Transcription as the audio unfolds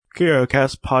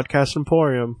HeroCast Podcast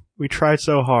Emporium. We tried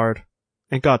so hard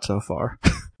and got so far.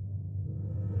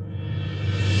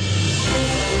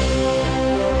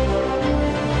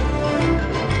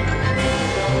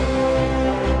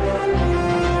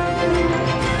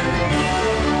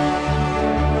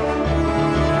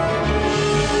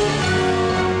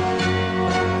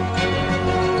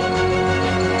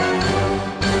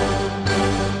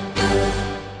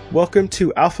 Welcome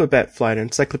to Alphabet Flight, an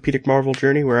encyclopedic Marvel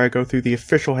journey where I go through the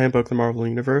official handbook of the Marvel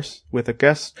Universe with a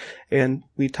guest, and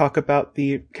we talk about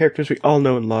the characters we all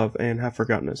know and love and have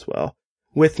forgotten as well.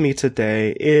 With me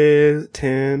today is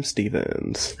Tim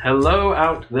Stevens. Hello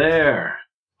out there.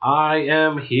 I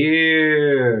am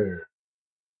here.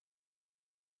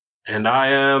 And I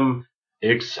am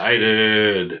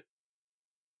excited.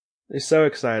 He's so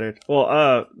excited.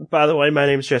 Well, by the way, my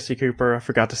name is Jesse Cooper. I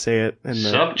forgot to say it in the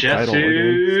Sup, title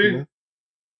Jesse? again.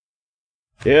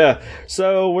 Yeah,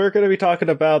 so we're going to be talking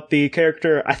about the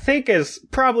character I think is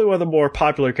probably one of the more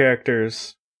popular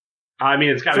characters. I mean,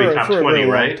 it's got to be top for 20, a really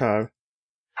right? long time.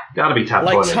 Got to be top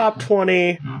Like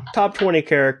 20. top 20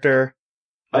 character.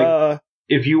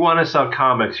 If you want to sell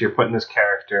comics, you're putting this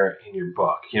character in your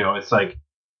book. You know, it's like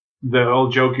the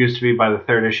old joke used to be by the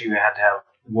third issue you had to have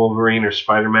Wolverine or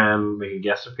Spider-Man make a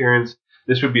guest appearance.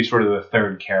 This would be sort of the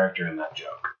third character in that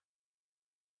joke.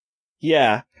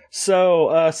 Yeah.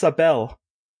 So, Sabelle.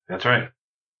 That's right.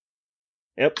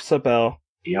 Yep, Sabelle.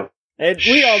 Yep. And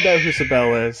we all know who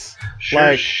Sabelle is. Sure,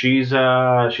 Like, she's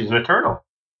an Eternal.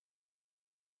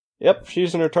 Yep,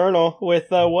 she's an Eternal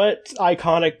with, what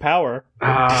iconic power?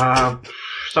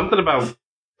 Something about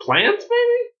plants,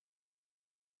 maybe?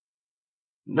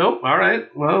 Nope. All right.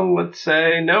 Well, let's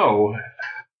say no.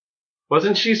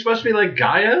 Wasn't she supposed to be like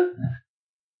Gaia?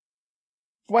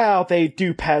 Wow, they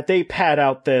pad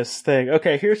out this thing.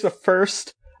 Okay, here's the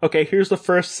first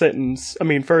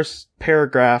first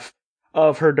paragraph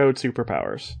of her node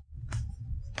superpowers.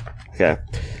 Okay.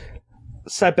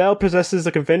 Sabelle possesses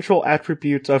the conventional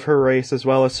attributes of her race as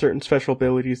well as certain special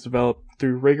abilities developed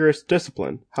through rigorous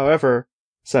discipline. However,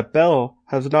 Sabelle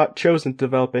has not chosen to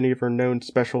develop any of her known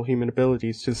special human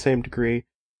abilities to the same degree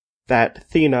that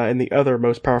Thena and the other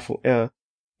most powerful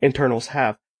Internals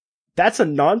have. That's a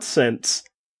nonsense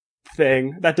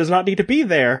thing that does not need to be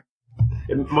there.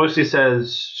 It mostly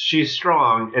says she's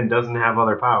strong and doesn't have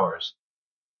other powers.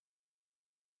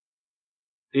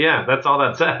 Yeah, that's all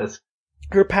that says.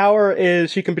 Her power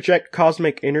is she can project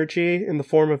cosmic energy in the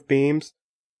form of beams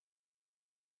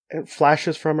and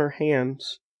flashes from her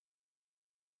hands.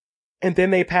 And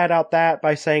then they pad out that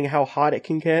by saying how hot it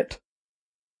can get.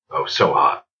 Oh, so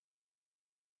hot.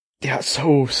 Yeah,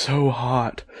 so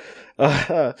hot.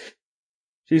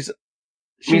 She's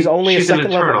only a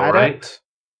second level adept. Right?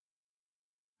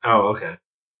 Oh, okay.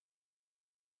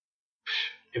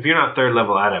 If you're not third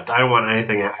level adept, I don't want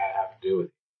anything to have to do with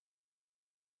it.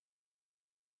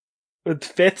 With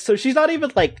fifth, so she's not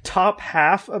even like top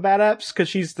half of adepts because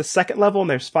she's the second level and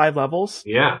there's 5 levels.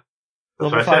 Yeah.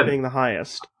 That's Level 5 being the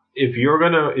highest. If you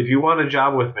want a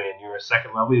job with me and you're a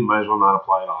second level, you might as well not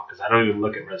apply at all because I don't even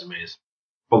look at resumes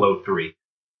below 3.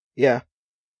 Yeah.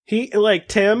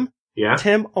 Tim. Yeah.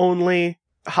 Tim only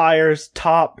hires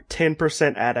top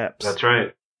 10% adepts. That's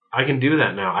right. I can do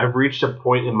that now. I've reached a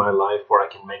point in my life where I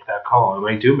can make that call, and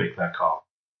I do make that call.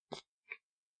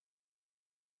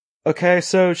 Okay,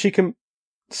 so she can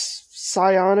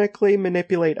psionically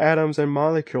manipulate atoms and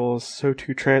molecules so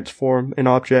to transform an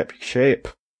object shape.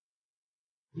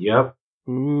 Yep.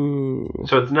 Ooh.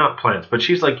 So it's not plants, but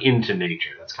she's like into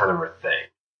nature. That's kind of her thing.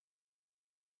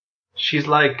 She's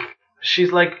like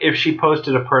if she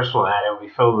posted a personal ad, it would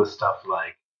be filled with stuff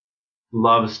like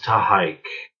loves to hike,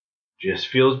 just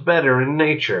feels better in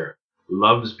nature,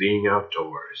 loves being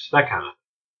outdoors, that kind of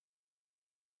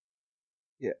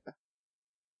thing. Yeah.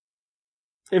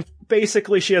 And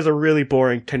basically, she has a really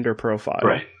boring Tinder profile.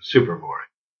 Right. Super boring.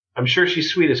 I'm sure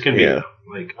she's sweet as can be, though.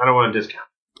 Like, I don't want to discount.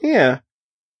 Yeah.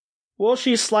 Well,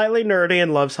 she's slightly nerdy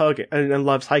and loves hugging and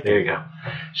loves hiking. There you go.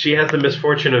 She has the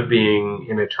misfortune of being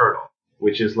an Eternal,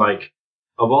 which is like,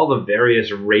 of all the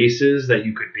various races that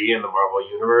you could be in the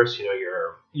Marvel Universe, you know,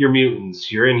 your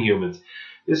mutants, your Inhumans,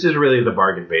 this is really the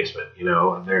bargain basement, you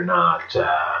know? They're not,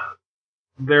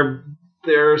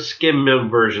 they're skim milk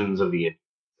versions of the Indians.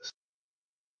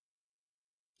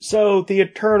 So, the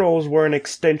Eternals were an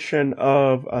extension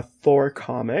of a Thor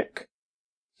comic.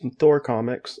 Some Thor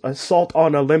comics. Assault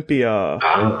on Olympia.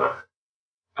 I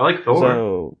like Thor.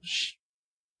 So,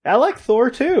 I like Thor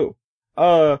too.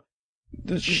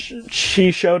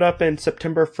 She showed up in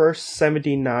September 1st,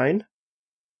 79.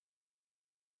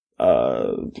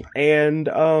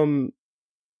 And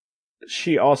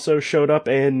she also showed up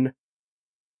in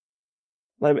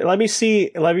Let me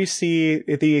see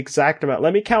the exact amount.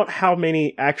 Let me count how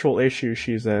many actual issues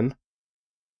she's in.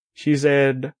 She's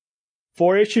in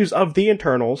 4 issues of the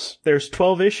Internals. There's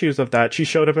 12 issues of that. She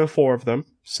showed up in 4 of them,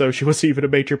 so she was even a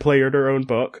major player in her own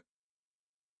book.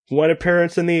 1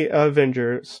 appearance in the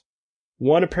Avengers.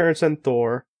 1 appearance in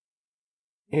Thor.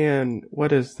 And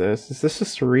what is this? Is this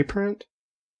just a reprint?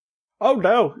 Oh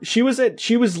no, she was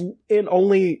only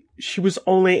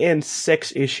in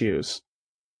 6 issues.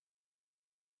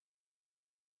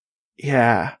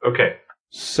 Yeah. Okay.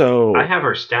 So I have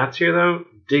her stats here though.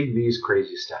 Dig these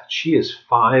crazy stats. She is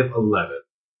 5'11".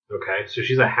 Okay, so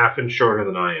she's a half inch shorter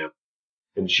than I am,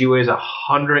 and she weighs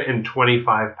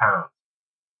 125 pounds.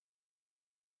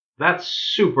 That's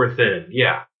super thin.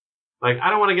 Yeah. Like, I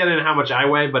don't want to get into how much I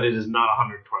weigh, but it is not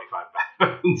 125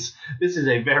 pounds. This is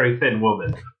a very thin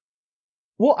woman.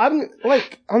 Well,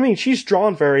 she's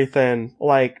drawn very thin,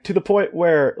 like, to the point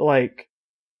where, like,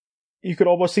 you could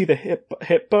almost see the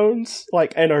hip bones,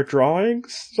 like, in her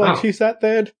drawings. Like, she's that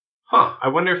thin. Huh. I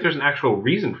wonder if there's an actual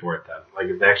reason for it, then. Like,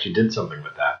 if they actually did something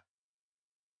with that.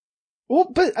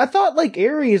 Well, but I thought, like,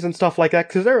 Ares and stuff like that,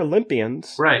 because they're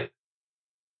Olympians. Right.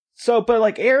 So, but,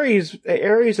 like, Ares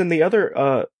and the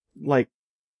other, like,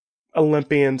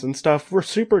 Olympians and stuff were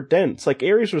super dense. Like,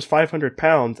 Ares was 500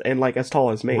 pounds and, like, as tall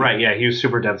as me. Right, yeah, he was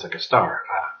super dense like a star,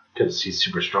 because he's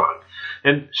super strong.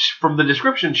 And from the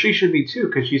description, she should be too,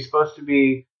 because she's supposed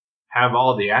to have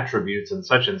all the attributes and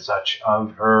such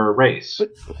of her race.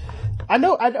 But I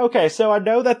know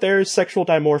that there's sexual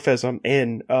dimorphism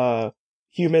in,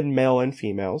 human male and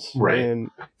females. Right. And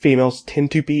females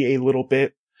tend to be a little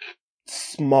bit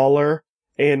smaller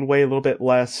and weigh a little bit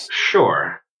less.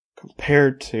 Sure.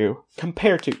 Compared to,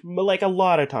 like, a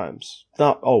lot of times.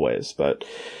 Not always, but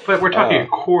we're talking a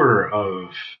quarter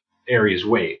of Ares'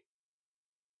 weight.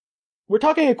 We're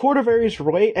talking a quarter of Ares'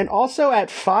 weight, and also at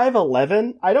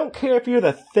 5'11", I don't care if you're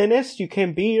the thinnest you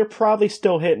can be, you're probably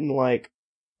still hitting, like,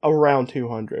 around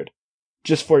 200.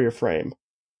 Just for your frame.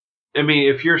 I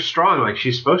mean, if you're strong, like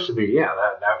she's supposed to be, yeah,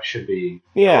 that should be.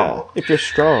 Yeah, normal. If you're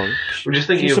strong. We're just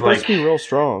thinking she's of, supposed like, to be real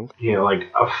strong. You know, like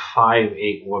a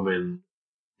 5'8" woman,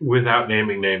 without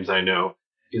naming names, I know,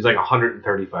 is like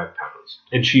 135 pounds.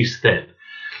 And she's thin.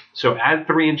 So add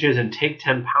 3 inches and take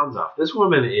 10 pounds off. This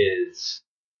woman is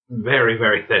very,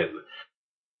 very thin.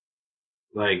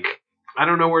 Like, I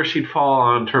don't know where she'd fall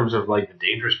on terms of, like, the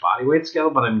dangerous body weight scale,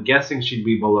 but I'm guessing she'd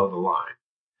be below the line.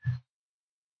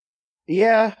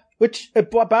 Yeah, which,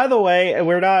 by the way,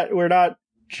 we're not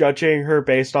judging her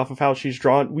based off of how she's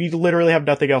drawn. We literally have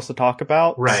nothing else to talk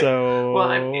about. Right. So,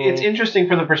 well, it's interesting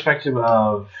from the perspective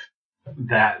of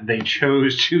that they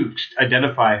chose to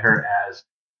identify her as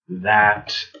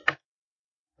that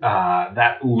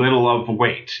little of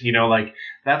weight. You know, like,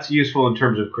 that's useful in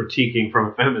terms of critiquing from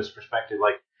a feminist perspective.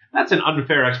 Like, that's an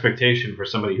unfair expectation for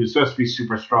somebody who's supposed to be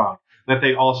super strong, that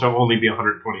they also only be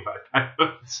 125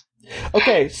 pounds.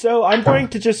 Okay, so I'm going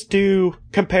to just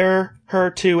compare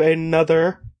her to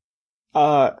another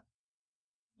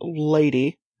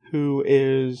lady who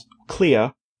is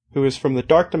Clea, who is from the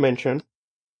Dark Dimension,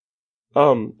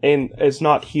 and is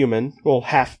not human. Well,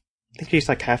 I think she's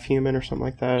like half human or something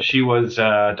like that. She was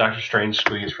Doctor Strange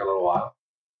squeeze for a little while.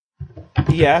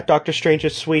 Yeah, Doctor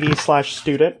Strange's sweetie /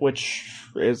 student, which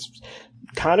is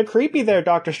kind of creepy there,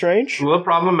 Doctor Strange. A little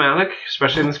problematic,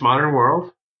 especially in this modern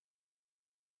world.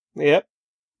 Yep.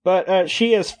 But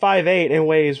she is 5'8" and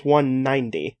weighs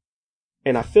 190.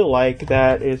 And I feel like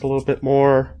that is a little bit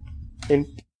more...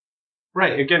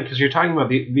 Right, again, because you're talking about...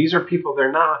 These are people, they're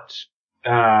not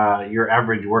your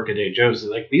average workaday Joes.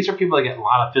 Like, these are people that get a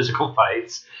lot of physical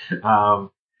fights.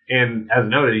 And as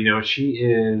noted, you know, she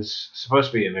is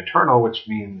supposed to be an Eternal, which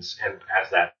means, and as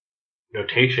that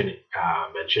notation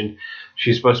mentioned,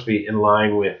 she's supposed to be in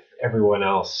line with everyone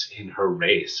else in her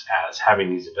race as having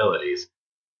these abilities.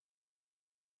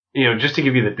 You know, just to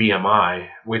give you the BMI,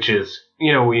 which is,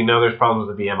 you know, we know there's problems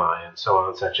with the BMI and so on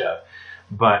and such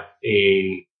but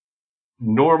a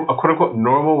quote-unquote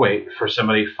normal weight for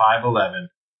somebody 5'11"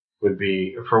 would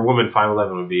be, for a woman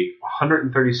 5'11" would be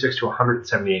 136 to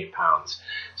 178 pounds.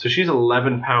 So she's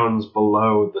 11 pounds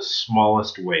below the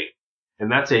smallest weight.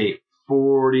 And that's a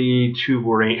 42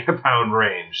 pound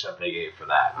range that they gave for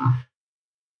that.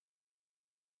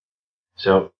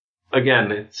 So,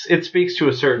 again, it speaks to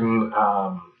a certain,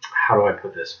 how do I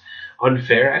put this?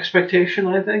 Unfair expectation,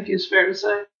 I think, is fair to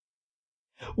say.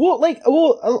 Well, like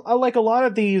a lot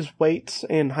of these weights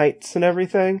and heights and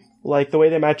everything, like the way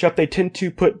they match up, they tend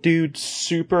to put dudes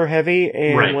super heavy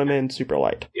and women super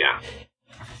light. Yeah.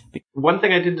 One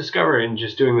thing I did discover in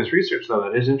just doing this research, though,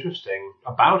 that is interesting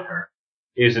about her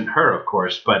isn't her, of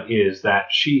course, but is that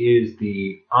she is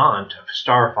the aunt of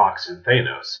Star Fox and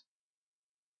Thanos.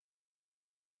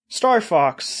 Star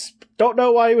Fox. Don't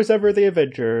know why he was ever the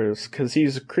Avengers, because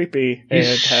he's creepy and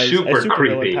He's has super a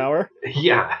supervillain creepy. power.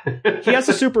 Yeah. He has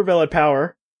a supervillain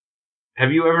power.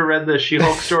 Have you ever read the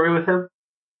She-Hulk story with him?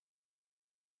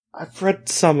 I've read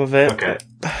some of it. Okay.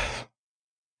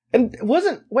 And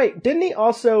didn't he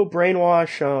also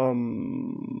brainwash,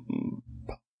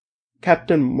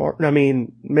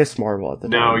 Miss Marvel at the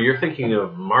time? No, you're thinking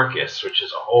of Marcus, which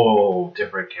is a whole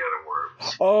different can of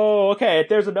worms. Oh, okay.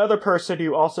 There's another person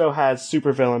who also has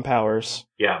supervillain powers.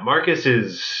 Yeah, Marcus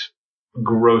is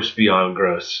gross beyond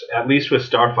gross. At least with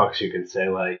Star Fox, you can say,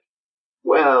 like,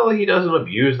 well, he doesn't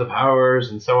abuse the powers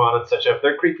and so on and such.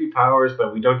 They're creepy powers,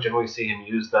 but we don't generally see him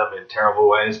use them in terrible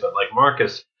ways. But, like,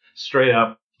 Marcus, straight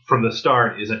up from the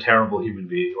start, is a terrible human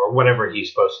being, or whatever he's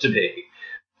supposed to be.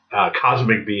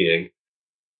 Cosmic being.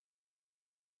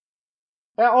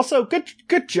 Also,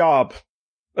 good job,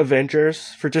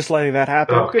 Avengers, for just letting that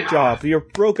happen. Oh, good God. job. You're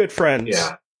real good friends.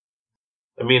 Yeah.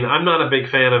 I mean, I'm not a big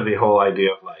fan of the whole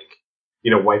idea of, like,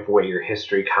 wipe away your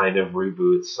history kind of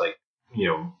reboots. Like,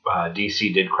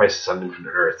 DC did Crisis on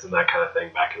Infinite Earths and that kind of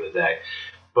thing back in the day.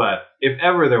 But if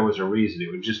ever there was a reason, it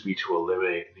would just be to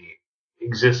eliminate the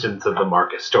existence of the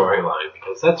Marcus storyline,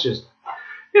 because that's just,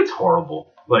 it's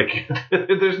horrible. Like,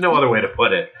 there's no other way to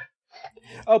put it.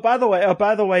 Oh, by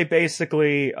the way,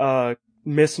 basically,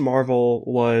 Miss Marvel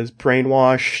was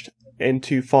brainwashed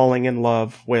into falling in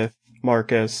love with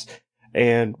Marcus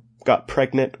and got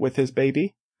pregnant with his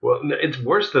baby. Well, it's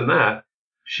worse than that.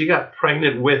 She got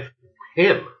pregnant with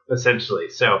him, essentially.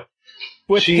 So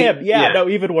with him, no,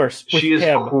 even worse. With she is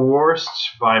him.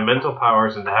 coerced by mental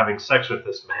powers into having sex with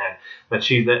this man,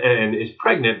 and is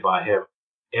pregnant by him,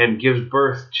 and gives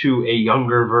birth to a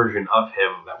younger version of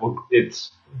him.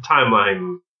 It's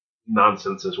timeline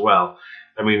nonsense as well.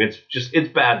 I mean, it's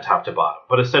bad top to bottom.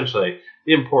 But essentially,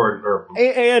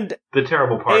 the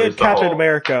terrible part is the Captain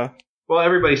America. Well,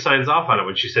 everybody signs off on it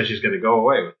when she says she's going to go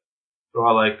away with it. They're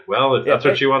all like, well, if that's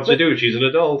what she wants to do, she's an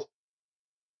adult.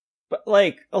 But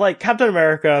like Captain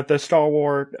America, the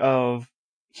stalwart of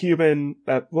human,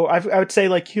 I would say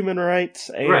like human rights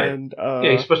and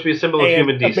he's supposed to be a symbol of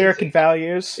human decency, American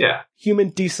values, human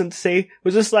decency,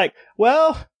 was just like,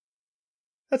 well,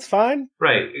 that's fine.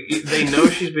 Right. They know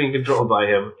she's being controlled by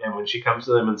him, and when she comes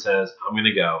to them and says, I'm going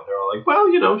to go, they're all like,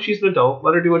 well, she's an adult.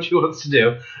 Let her do what she wants to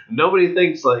do. Nobody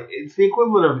thinks, like, it's the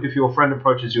equivalent of if your friend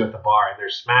approaches you at the bar and they're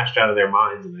smashed out of their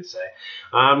minds and they say,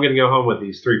 I'm going to go home with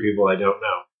these 3 people I don't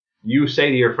know. You say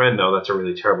to your friend, no, that's a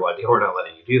really terrible idea. We're not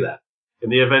letting you do that. In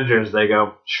the Avengers, they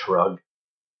go, shrug.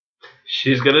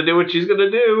 She's going to do what she's going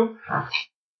to do.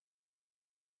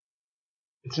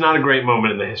 It's not a great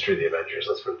moment in the history of the Avengers,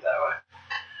 let's put it that way.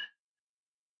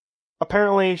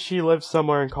 Apparently, she lives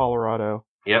somewhere in Colorado.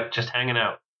 Yep, just hanging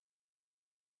out.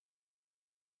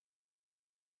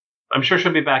 I'm sure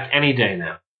she'll be back any day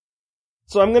now.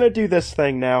 So I'm gonna do this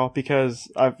thing now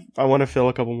because I want to fill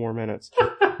a couple more minutes.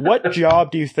 What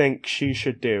job do you think she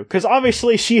should do? Because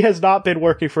obviously she has not been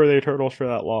working for the Eternals for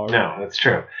that long. No, that's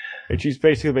true. And she's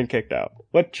basically been kicked out.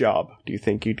 What job do you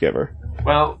think you'd give her?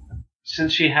 Well,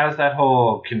 since she has that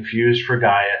whole confused for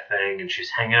Gaia thing and she's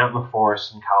hanging out in the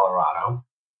forest in Colorado,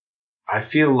 I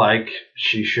feel like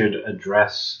she should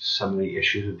address some of the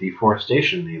issues of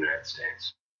deforestation in the United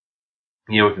States.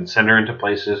 We can send her into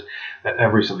places that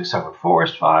have recently suffered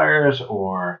forest fires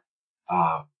or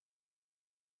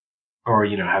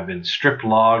have been strip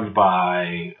logged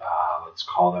by, let's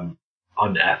call them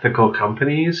unethical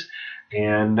companies,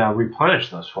 and replenish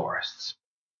those forests.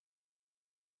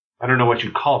 I don't know what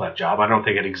you'd call that job. I don't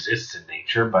think it exists in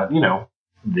nature, but,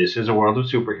 this is a world of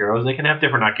superheroes. They can have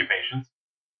different occupations.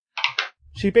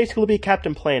 She'd basically be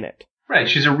Captain Planet. Right,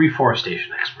 she's a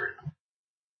reforestation expert.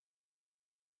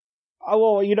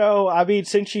 Oh, well,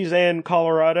 since she's in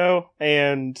Colorado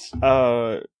and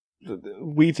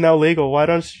weed's now legal, why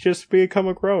don't she just become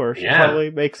a grower? She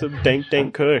probably makes some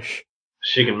dank kush.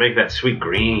 She can make that sweet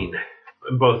green.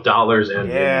 Both dollars and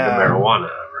the marijuana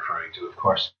I'm referring to, of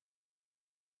course.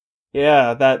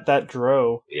 Yeah, that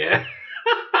dro. Yeah.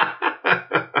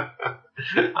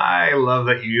 I love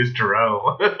that you use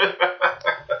dro.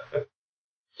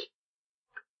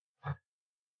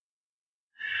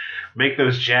 Make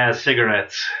those jazz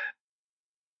cigarettes.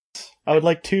 I would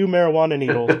like 2 marijuana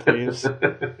needles, please.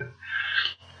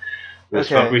 Let's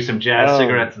smoke me some jazz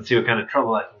cigarettes and see what kind of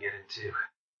trouble I can get into.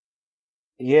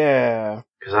 Yeah.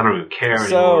 Because I don't even care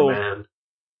anymore, man.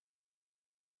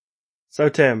 So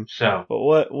Tim. So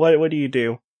what do you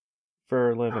do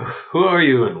for a living? Who are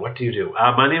you and what do you do?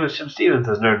 My name is Tim Stevens,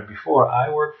 as noted before. I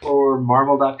work for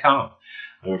Marvel.com.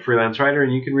 I'm a freelance writer,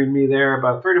 and you can read me there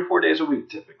about 3 to 4 days a week,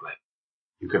 typically.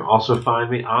 You can also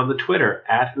find me on the Twitter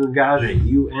at Ungajje,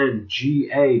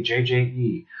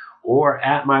 UNGAJJE, or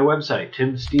at my website,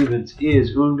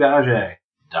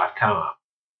 timstevensisungajje.com.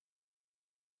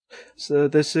 So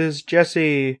this is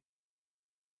Jesse.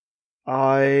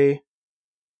 I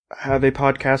have a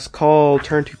podcast called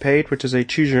Turn to Page, which is a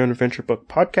choose your own adventure book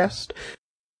podcast.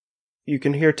 You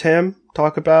can hear Tim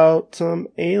talk about some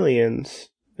aliens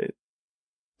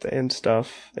and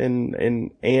stuff and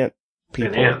ant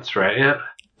people. And ants, right? Yeah.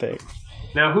 Thing.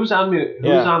 Now, who's on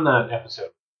that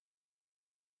episode?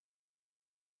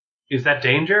 Is that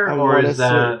Danger, or is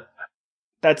that?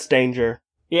 That's Danger.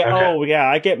 Yeah. Okay. Oh, yeah.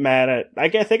 I think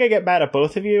I get mad at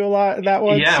both of you a lot in that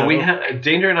one. Yeah, so.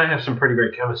 Danger and I have some pretty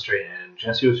great chemistry, and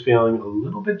Jesse was feeling a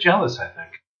little bit jealous, I think.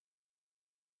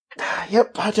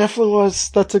 Yep, I definitely was.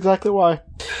 That's exactly why.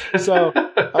 So,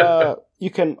 you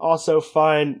can also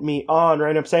find me on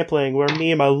Random Sampling, where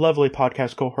me and my lovely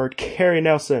podcast cohort, Carrie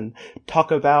Nelson,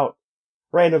 talk about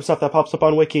random stuff that pops up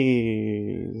on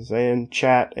wikis, and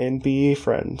chat and be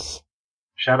friends.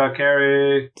 Shout out,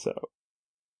 Carrie. So,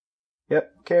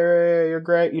 yep, Carrie, you're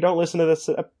great. You don't listen to this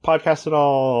podcast at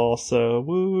all, so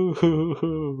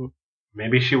woo-hoo-hoo.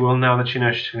 Maybe she will now that she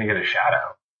knows she's going to get a shout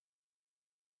out.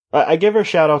 I give her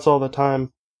shout outs all the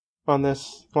time on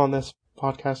this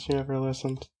podcast. She never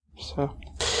listens. So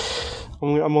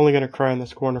I'm only going to cry in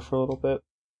this corner for a little bit.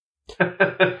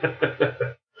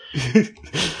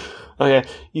 Okay,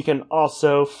 you can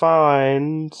also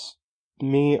find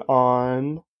me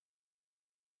on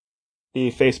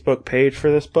the Facebook page for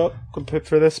this book,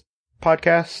 for this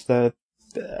podcast,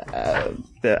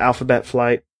 the Alphabet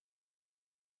Flight.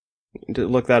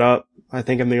 Look that up. I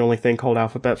think I'm the only thing called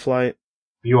Alphabet Flight.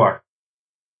 You are.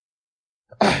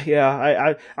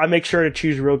 Yeah, I make sure to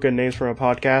choose real good names for my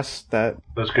podcast that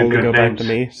Those only good go back names. to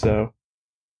me, so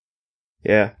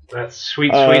yeah. That's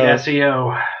sweet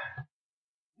SEO.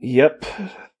 Yep.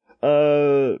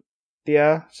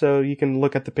 Yeah, so you can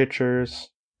look at the pictures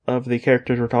of the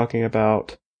characters we're talking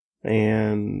about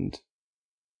and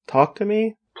talk to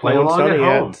me. Play No one's along done at it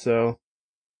home. yet, so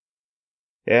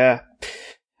yeah.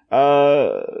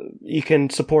 You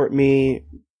can support me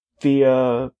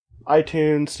via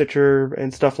iTunes, Stitcher,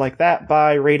 and stuff like that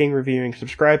by rating, reviewing,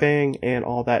 subscribing, and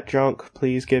all that junk.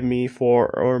 Please give me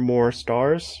 4 or more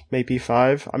stars, maybe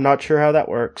 5. I'm not sure how that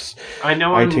works. I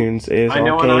know iTunes is I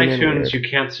know on arcane and iTunes weird. you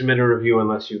can't submit a review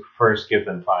unless you first give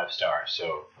them 5 stars.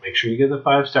 So make sure you give the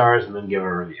 5 stars and then give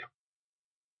a review.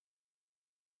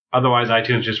 Otherwise,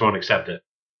 iTunes just won't accept it.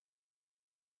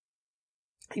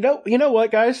 You know what,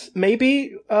 guys?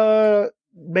 Maybe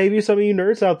some of you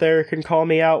nerds out there can call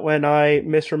me out when I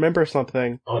misremember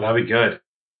something. Oh, that'd be good.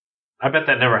 I bet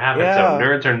that never happens. Yeah. So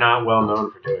nerds are not well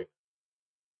known for doing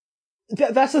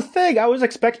it. That's the thing. I was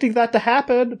expecting that to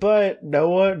happen, but no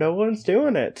one's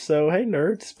doing it. So hey,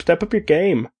 nerds, step up your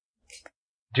game.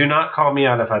 Do not call me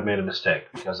out if I've made a mistake,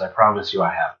 because I promise you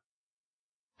I have.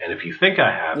 And if you think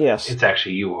I have, Yes. it's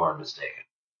actually you who are mistaken.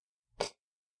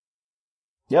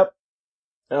 Yep.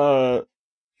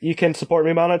 You can support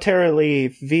me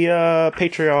monetarily via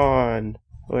Patreon,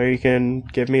 where you can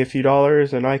give me a few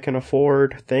dollars and I can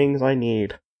afford things I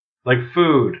need. Like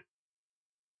food.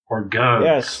 Or guns.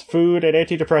 Yes, food and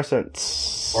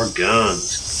antidepressants. Or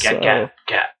guns. Gat.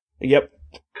 Yep.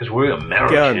 Because we're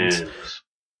Americans. Guns.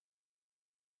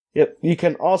 Yep. You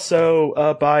can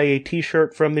also buy a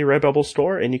t-shirt from the Redbubble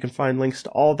store, and you can find links to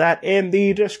all that in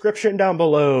the description down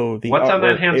below. The What's on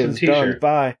that artwork handsome is t-shirt? done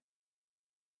by...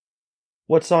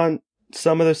 What's on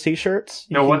some of those t-shirts?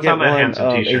 You No, can what's get on that one handsome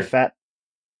of t-shirt?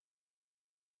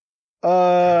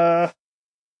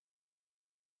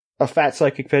 A fat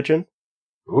psychic pigeon.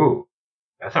 Ooh.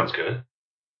 That sounds good.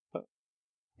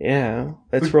 Yeah,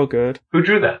 that's real good. Who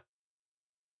drew that?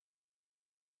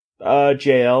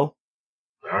 JL.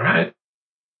 Alright.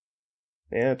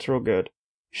 Yeah, it's real good.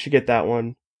 You should get that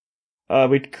one.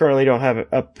 We currently don't have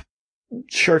up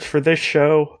shirts for this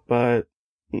show, but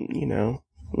you know,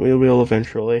 we will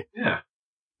eventually. Yeah.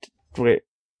 Wait,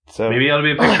 so Maybe it'll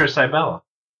be a picture of Cybella.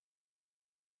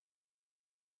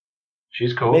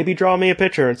 She's cool. maybe draw me a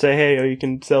picture and say, "Hey, you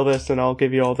can sell this, and I'll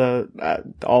give you all the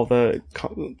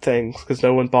things," because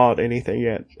no one bought anything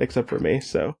yet except for me.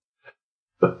 So,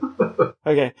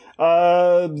 okay.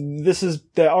 This is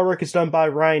the artwork is done by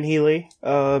Ryan Healy.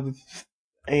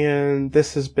 And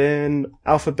this has been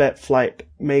Alphabet Flight.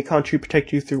 May Khonshu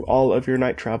protect you through all of your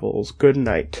night travels. Good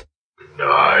night.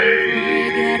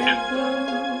 Night.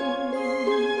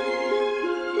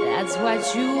 That's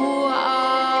what you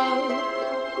are.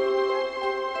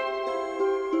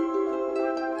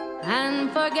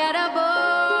 forget about